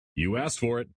You asked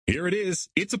for it. Here it is.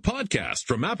 It's a podcast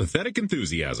from Apathetic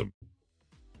Enthusiasm.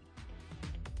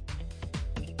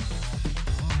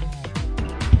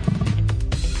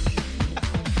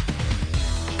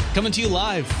 Coming to you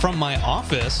live from my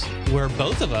office, where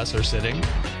both of us are sitting.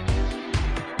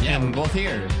 Yeah, we're both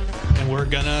here, and we're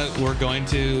going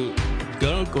to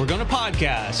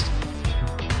podcast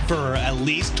for at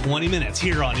least 20 minutes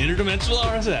here on Interdimensional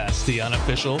RSS, the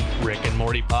unofficial Rick and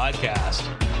Morty podcast.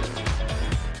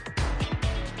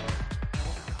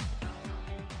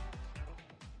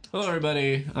 Hello,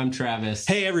 everybody. I'm Travis.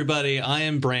 Hey, everybody. I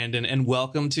am Brandon, and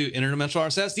welcome to Interdimensional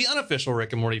RSS, the unofficial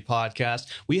Rick and Morty podcast.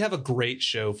 We have a great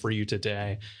show for you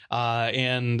today.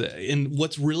 And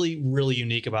what's really, really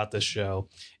unique about this show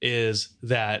is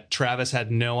that Travis had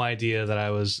no idea that I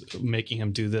was making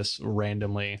him do this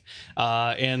randomly.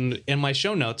 And in my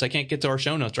show notes, I can't get to our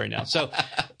show notes right now. So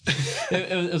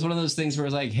it was one of those things where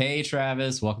it's like, hey,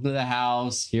 Travis, welcome to the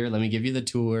house. Here, let me give you the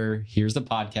tour. Here's the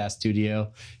podcast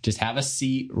studio. Just have a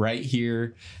seat right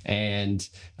here. And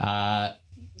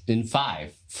in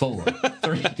 5, 4,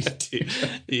 3, 2.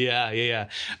 Yeah.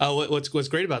 What's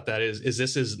great about that is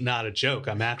this is not a joke.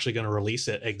 I'm actually going to release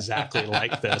it exactly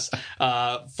like this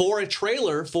for a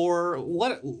trailer for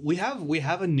what we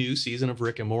have a new season of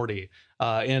Rick and Morty.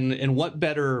 And what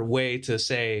better way to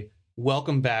say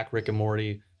welcome back, Rick and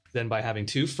Morty, than by having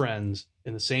two friends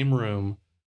in the same room.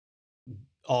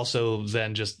 Also,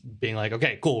 then just being like,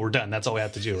 okay, cool, we're done. That's all we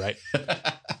have to do, right?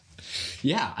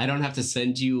 Yeah, I don't have to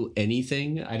send you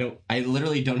anything. I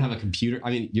literally don't have a computer.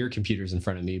 I mean, your computer's in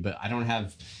front of me, but I don't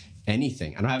have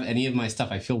anything. I don't have any of my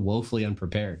stuff. I feel woefully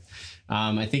unprepared.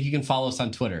 I think you can follow us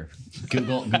on Twitter.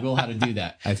 Google how to do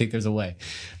that. I think there's a way.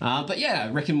 But yeah,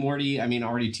 Rick and Morty, I mean,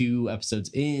 already 2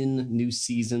 episodes in, new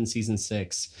season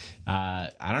 6. I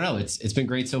don't know. It's been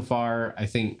great so far. I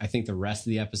think the rest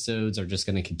of the episodes are just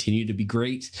going to continue to be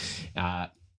great.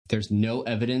 There's no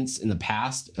evidence in the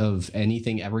past of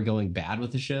anything ever going bad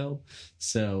with the show.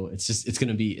 So it's going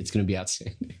to be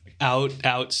outstanding.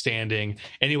 Outstanding.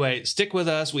 Anyway, stick with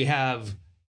us. We have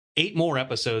 8 more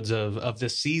episodes of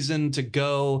this season to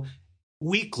go.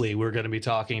 Weekly, we're going to be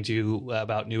talking to you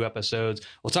about new episodes.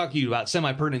 We'll talk to you about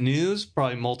semi-pertinent news,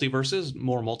 probably more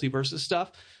multiverses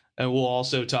stuff. And we'll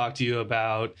also talk to you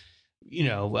about,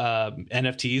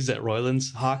 NFTs that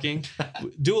Roiland's hawking.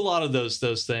 Do a lot of those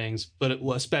things, but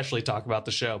we'll especially talk about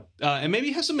the show. And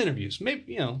maybe have some interviews.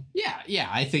 Maybe, Yeah.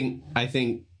 I think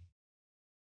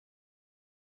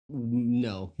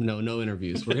no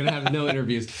interviews. We're gonna have no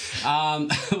interviews.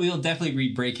 We'll definitely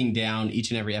be breaking down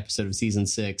each and every episode of season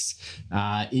 6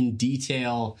 in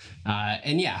detail,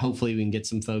 and yeah, hopefully we can get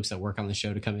some folks that work on the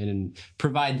show to come in and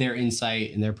provide their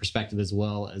insight and their perspective, as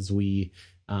well as we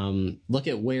look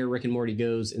at where Rick and Morty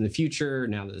goes in the future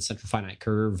now that the central finite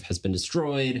curve has been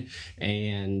destroyed.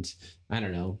 And I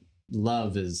don't know,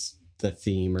 love is the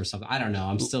theme or something. I don't know.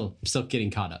 I'm still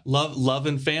getting caught up. Love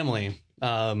and family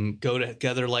go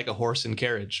together like a horse and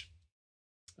carriage.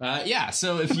 Yeah.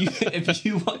 So if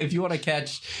you want to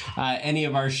catch any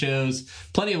of our shows,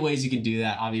 plenty of ways you can do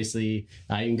that. Obviously,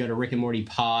 you can go to Rick and Morty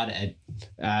Pod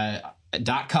at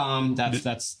 .com.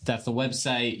 That's the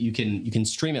website. You can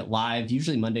stream it live,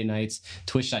 usually Monday nights,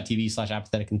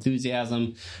 twitch.tv/apathetic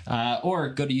enthusiasm,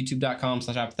 or go to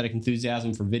youtube.com/apathetic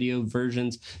enthusiasm for video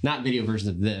versions. Not video versions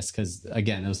of this, because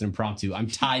again, it was an impromptu. I'm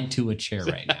tied to a chair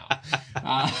right now.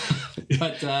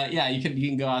 But yeah, you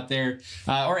can go out there,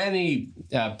 or any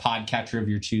podcatcher of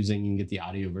your choosing. You can get the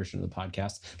audio version of the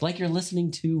podcast like you're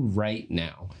listening to right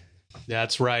now.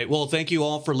 That's right. Well, thank you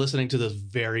all for listening to this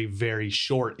very, very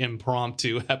short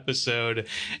impromptu episode.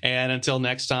 And until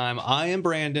next time, I am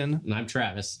Brandon. And I'm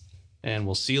Travis. And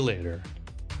we'll see you later.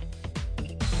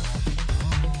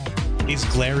 He's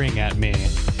glaring at me.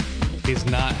 He's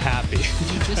not happy.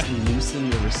 Could you just loosen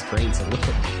the restraints a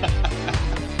little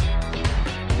bit?